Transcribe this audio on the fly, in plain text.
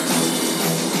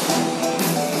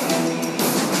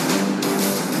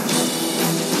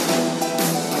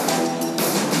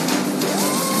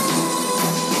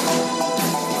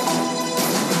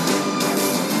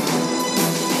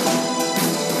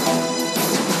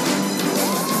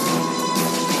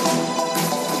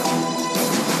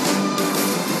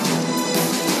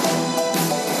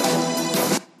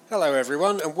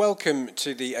everyone, and welcome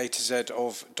to the A to Z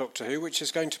of Doctor Who, which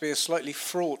is going to be a slightly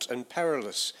fraught and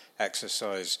perilous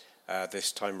exercise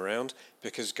this time around,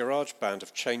 because GarageBand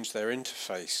have changed their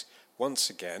interface once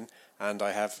again, and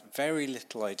I have very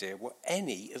little idea what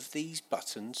any of these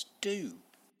buttons do.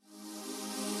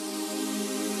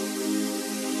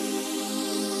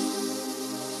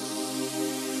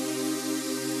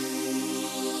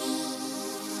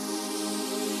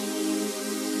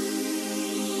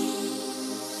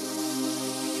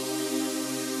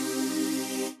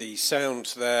 The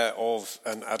sound there of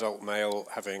an adult male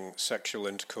having sexual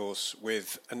intercourse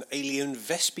with an alien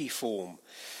Vespiform.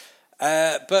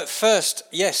 But first,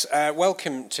 yes,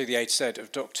 welcome to the A to Z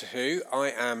of Doctor Who.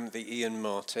 I am the Iain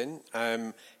Martin.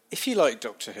 If you like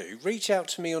Doctor Who, reach out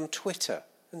to me on Twitter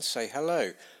and say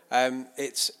hello.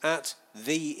 It's at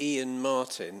the Iain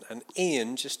Martin, and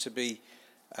Iain, just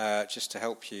to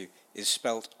help you, is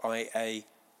spelt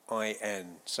I-A-I-N.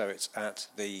 So it's at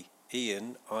the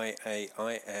Iain,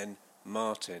 I-A-I-N,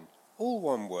 Martin. All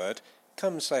one word.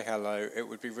 Come say hello. It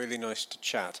would be really nice to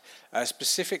chat.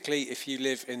 Specifically if you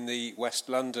live in the West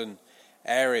London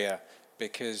area,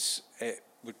 because it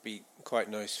would be quite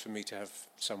nice for me to have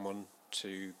someone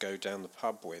to go down the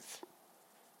pub with.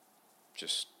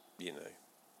 Just,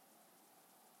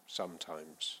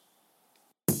 sometimes.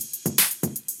 I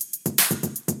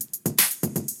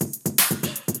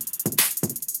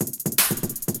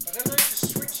don't know to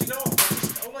switch it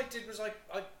off. All I did was I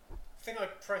think I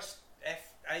pressed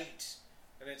F8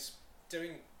 and it's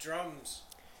doing drums.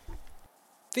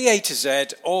 The A to Z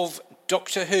of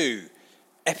Doctor Who,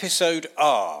 Episode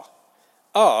R.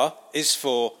 R is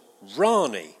for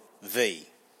Rani, the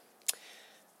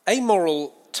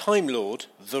amoral Time Lord,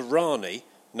 the Rani,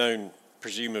 known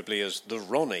presumably as the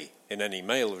Ronnie in any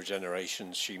male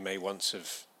regenerations she may once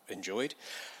have enjoyed,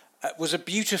 was a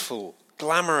beautiful,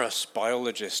 glamorous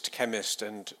biologist, chemist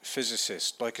and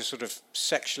physicist, like a sort of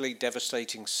sexually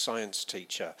devastating science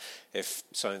teacher, if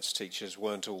science teachers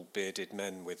weren't all bearded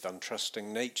men with untrusting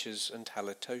natures and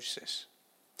halitosis.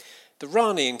 The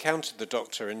Rani encountered the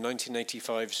Doctor in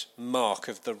 1985's Mark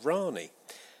of the Rani,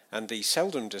 and the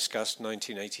seldom discussed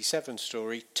 1987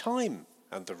 story Time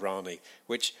and the Rani,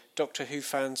 which Doctor Who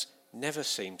fans never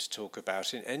seem to talk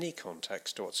about in any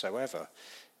context whatsoever,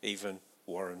 even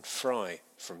Warren Fry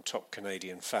from top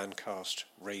Canadian fancast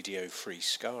Radio Free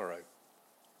Skaro.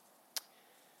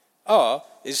 R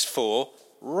is for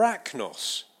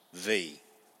Racnoss, the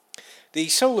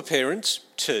sole appearance,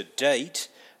 to date,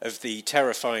 of the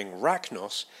terrifying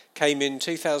Racnoss came in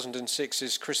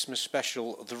 2006's Christmas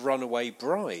special The Runaway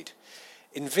Bride.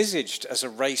 Envisaged as a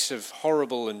race of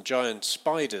horrible and giant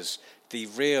spiders, the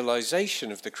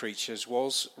realisation of the creatures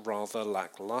was rather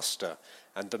lacklustre,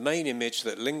 and the main image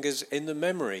that lingers in the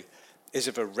memory is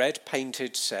of a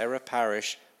red-painted Sarah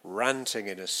Parish ranting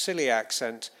in a silly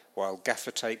accent while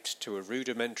gaffer-taped to a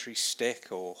rudimentary stick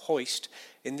or hoist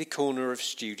in the corner of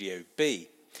Studio B.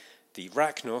 The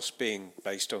Racnoss, being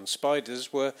based on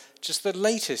spiders, were just the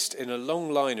latest in a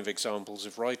long line of examples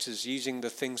of writers using the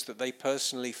things that they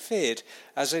personally feared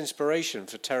as inspiration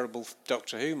for terrible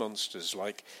Doctor Who monsters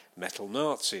like metal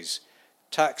Nazis,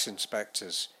 tax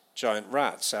inspectors, giant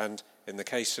rats, and, in the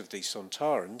case of the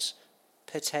Sontarans,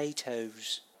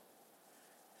 potatoes.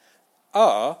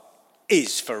 R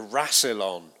is for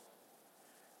Rassilon.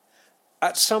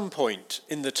 At some point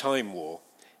in the Time War,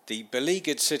 the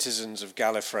beleaguered citizens of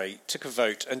Gallifrey took a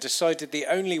vote and decided the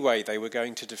only way they were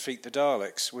going to defeat the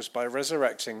Daleks was by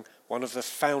resurrecting one of the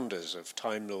founders of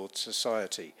Time Lord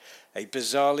Society, a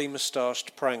bizarrely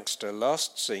moustached prankster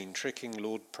last seen tricking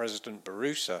Lord President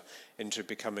Barusa into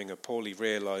becoming a poorly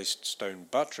realised stone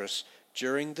buttress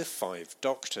during the Five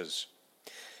Doctors.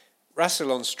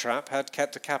 Rassilon's trap had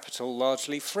kept the capital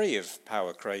largely free of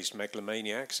power-crazed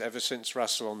megalomaniacs ever since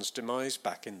Rassilon's demise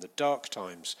back in the Dark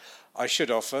Times. I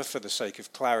should offer, for the sake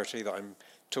of clarity, that I'm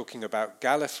talking about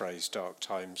Gallifrey's Dark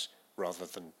Times rather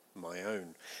than my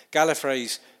own.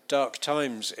 Gallifrey's Dark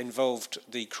Times involved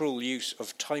the cruel use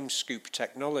of time-scoop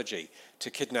technology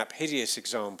to kidnap hideous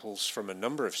examples from a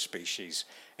number of species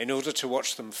in order to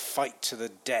watch them fight to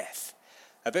the death.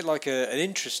 A bit like an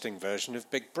interesting version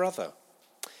of Big Brother.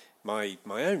 My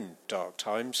own Dark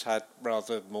Times had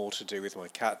rather more to do with my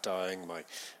cat dying, my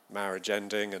marriage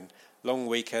ending, and long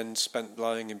weekends spent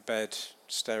lying in bed,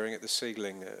 staring at the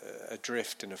ceiling,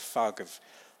 adrift in a fog of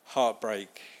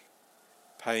heartbreak,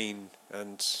 pain,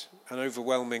 and an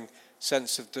overwhelming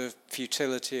sense of the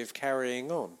futility of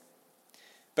carrying on.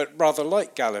 But rather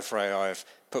like Gallifrey, I have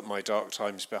put my Dark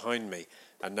Times behind me,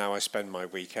 and now I spend my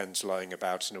weekends lying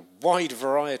about in a wide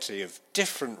variety of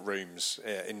different rooms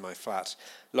in my flat,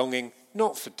 longing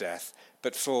not for death,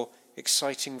 but for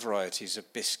exciting varieties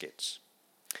of biscuits.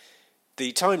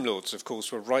 The Time Lords, of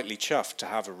course, were rightly chuffed to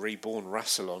have a reborn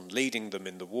Rassilon leading them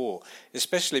in the war,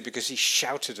 especially because he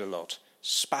shouted a lot,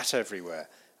 spat everywhere,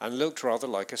 and looked rather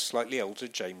like a slightly older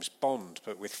James Bond,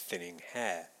 but with thinning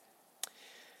hair.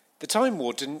 The Time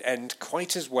War didn't end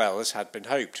quite as well as had been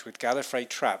hoped, with Gallifrey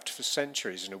trapped for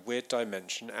centuries in a weird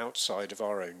dimension outside of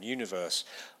our own universe,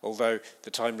 although the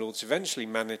Time Lords eventually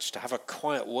managed to have a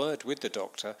quiet word with the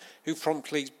Doctor, who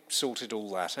promptly sorted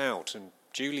all that out and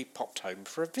duly popped home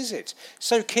for a visit.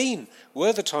 So keen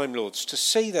were the Time Lords to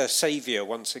see their saviour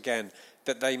once again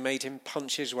that they made him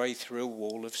punch his way through a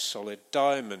wall of solid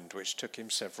diamond, which took him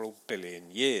several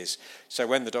billion years. So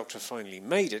when the Doctor finally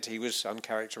made it, he was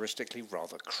uncharacteristically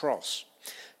rather cross.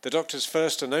 The Doctor's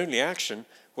first and only action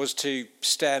was to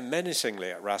stare menacingly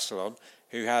at Rassilon,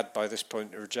 who had by this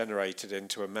point regenerated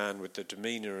into a man with the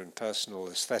demeanour and personal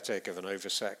aesthetic of an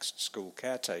oversexed school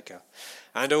caretaker,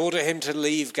 and order him to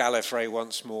leave Gallifrey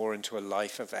once more into a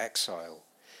life of exile.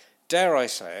 Dare I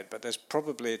say it, but there's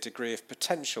probably a degree of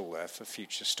potential there for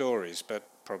future stories, but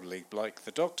probably, like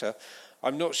the Doctor,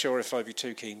 I'm not sure if I'd be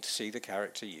too keen to see the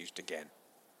character used again.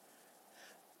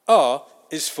 R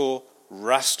is for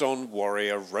Raston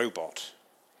Warrior Robot.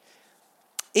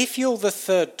 If you're the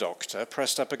third Doctor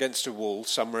pressed up against a wall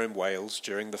somewhere in Wales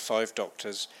during the 5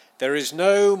 Doctors, there is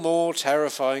no more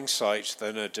terrifying sight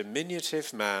than a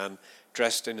diminutive man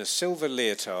dressed in a silver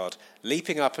leotard,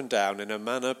 leaping up and down in a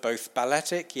manner both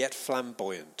balletic yet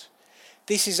flamboyant.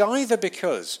 This is either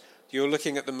because you're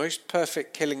looking at the most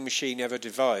perfect killing machine ever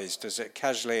devised as it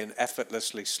casually and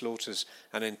effortlessly slaughters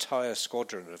an entire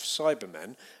squadron of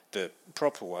Cybermen, the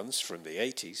proper ones from the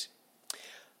 80s,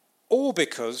 or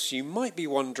because you might be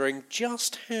wondering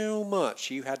just how much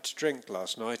you had to drink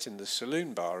last night in the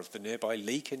saloon bar of the nearby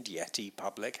Leek and Yeti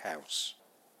public house.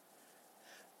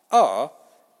 R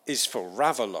is for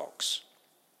Ravalox.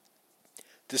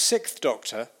 The 6th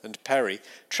Doctor and Perry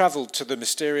travelled to the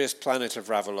mysterious planet of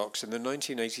Ravalox in the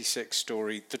 1986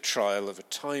 story The Trial of a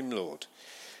Time Lord.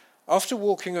 After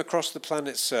walking across the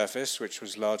planet's surface, which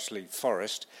was largely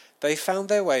forest, they found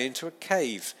their way into a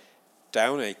cave,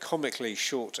 down a comically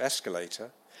short escalator,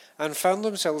 and found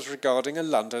themselves regarding a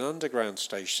London Underground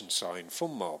station sign for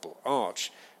Marble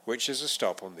Arch, which is a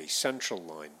stop on the Central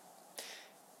Line.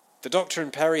 The Doctor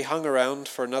and Perry hung around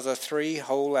for another 3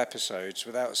 whole episodes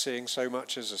without seeing so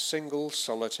much as a single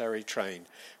solitary train,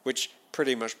 which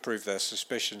pretty much proved their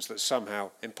suspicions that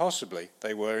somehow, impossibly,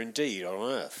 they were indeed on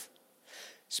Earth,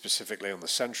 specifically on the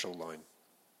Central Line.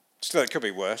 Still, it could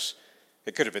be worse.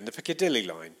 It could have been the Piccadilly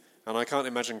Line, and I can't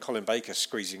imagine Colin Baker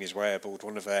squeezing his way aboard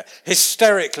one of their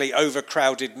hysterically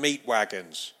overcrowded meat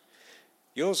wagons.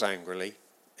 Yours angrily,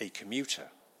 a commuter.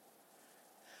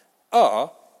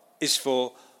 R is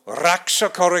for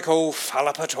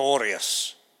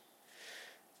Raxacoricofallapatorius.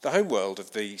 The homeworld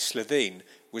of the Slitheen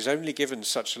was only given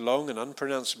such a long and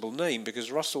unpronounceable name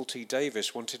because Russell T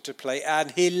Davies wanted to play an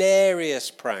hilarious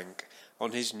prank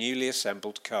on his newly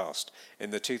assembled cast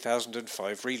in the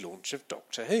 2005 relaunch of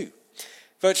Doctor Who.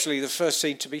 Virtually the first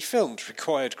scene to be filmed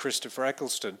required Christopher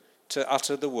Eccleston to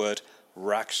utter the word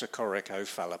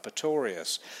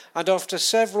Raxacoricofallapatorius, and after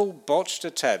several botched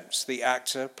attempts the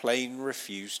actor plain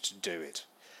refused to do it.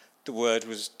 The word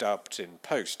was dubbed in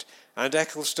post, and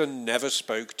Eccleston never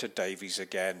spoke to Davies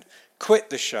again,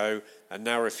 quit the show, and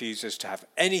now refuses to have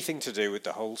anything to do with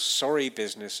the whole sorry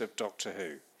business of Doctor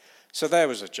Who. So there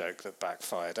was a joke that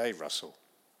backfired, Russell?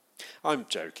 I'm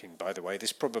joking, by the way.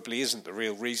 This probably isn't the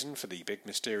real reason for the big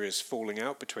mysterious falling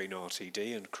out between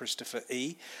RTD and Christopher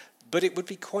E, but it would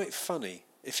be quite funny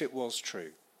if it was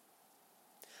true.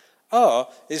 R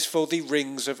is for the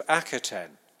Rings of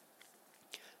Akhaten.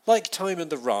 Like Time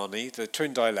and the Rani, the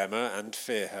Twin Dilemma and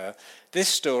Fear Her, this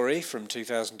story from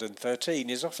 2013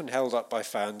 is often held up by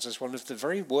fans as one of the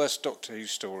very worst Doctor Who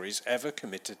stories ever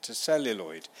committed to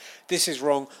celluloid. This is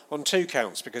wrong on 2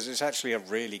 counts because it's actually a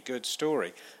really good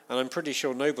story, and I'm pretty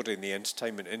sure nobody in the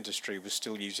entertainment industry was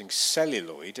still using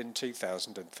celluloid in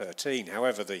 2013.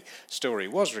 However the story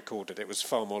was recorded, it was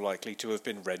far more likely to have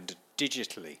been rendered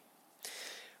digitally.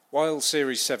 While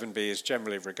Series 7B is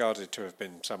generally regarded to have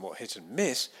been somewhat hit and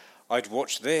miss, I'd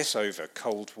watch this over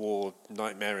Cold War,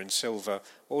 Nightmare in Silver,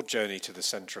 or Journey to the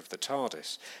Centre of the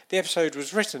TARDIS. The episode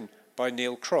was written by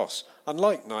Neil Cross,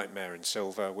 unlike Nightmare in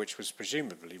Silver, which was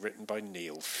presumably written by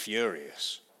Neil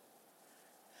Furious.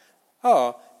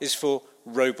 R is for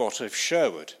Robot of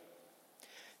Sherwood.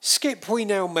 Skip we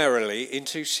now merrily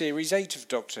into Series 8 of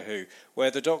Doctor Who,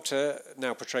 where the Doctor,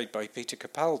 now portrayed by Peter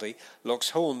Capaldi,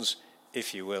 locks horns,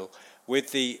 if you will,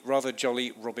 with the rather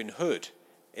jolly Robin Hood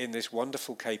in this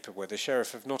wonderful caper where the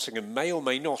Sheriff of Nottingham may or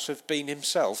may not have been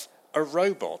himself a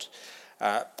robot.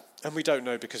 And we don't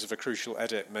know because of a crucial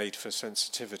edit made for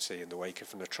sensitivity in the wake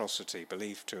of an atrocity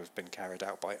believed to have been carried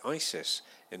out by ISIS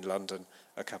in London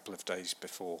a couple of days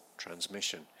before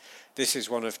transmission. This is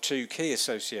one of two key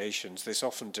associations this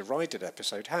often derided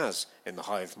episode has in the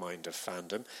hive mind of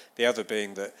fandom, the other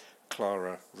being that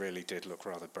Clara really did look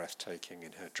rather breathtaking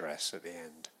in her dress at the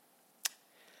end.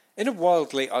 In a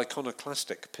wildly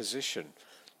iconoclastic position,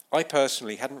 I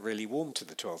personally hadn't really warmed to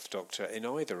the 12th Doctor in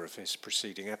either of his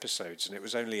preceding episodes, and it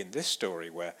was only in this story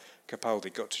where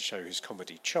Capaldi got to show his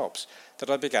comedy chops that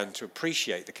I began to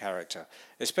appreciate the character,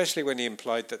 especially when he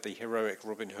implied that the heroic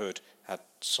Robin Hood had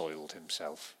soiled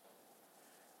himself.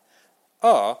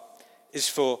 R is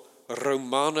for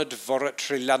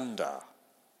Romanadvoratrelundar.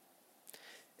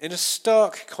 In a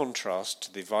stark contrast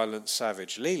to the violent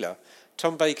savage Leela,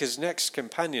 Tom Baker's next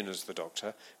companion as the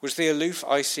Doctor was the aloof,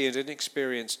 icy and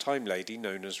inexperienced time lady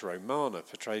known as Romana,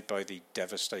 portrayed by the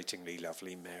devastatingly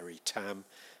lovely Mary Tam,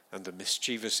 and the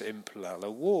mischievous imp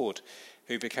Lalla Ward,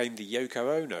 who became the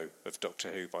Yoko Ono of Doctor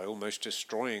Who by almost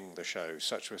destroying the show.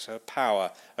 Such was her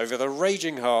power over the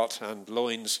raging heart and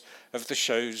loins of the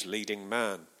show's leading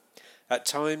man. At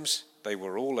times, they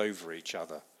were all over each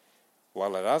other,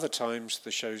 while at other times the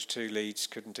show's two leads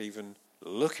couldn't even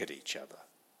look at each other.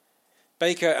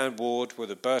 Baker and Ward were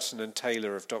the Burton and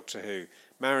Taylor of Doctor Who,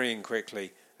 marrying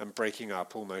quickly and breaking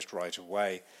up almost right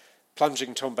away,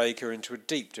 plunging Tom Baker into a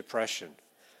deep depression.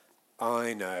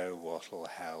 I know what'll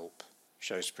help,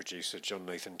 show's producer John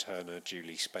Nathan Turner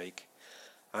duly spake,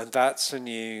 and that's a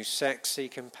new sexy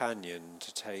companion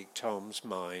to take Tom's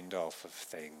mind off of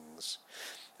things.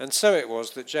 And so it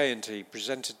was that J&T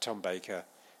presented Tom Baker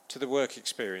to the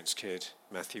work-experienced kid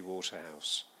Matthew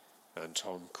Waterhouse, and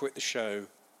Tom quit the show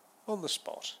on the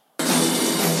spot.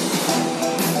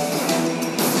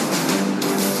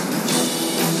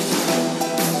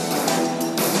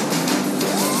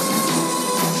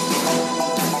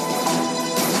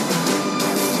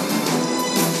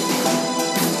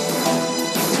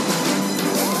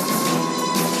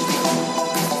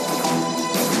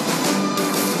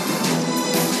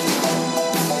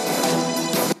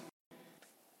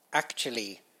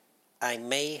 Actually, I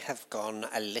may have gone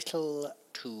a little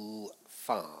too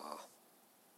far.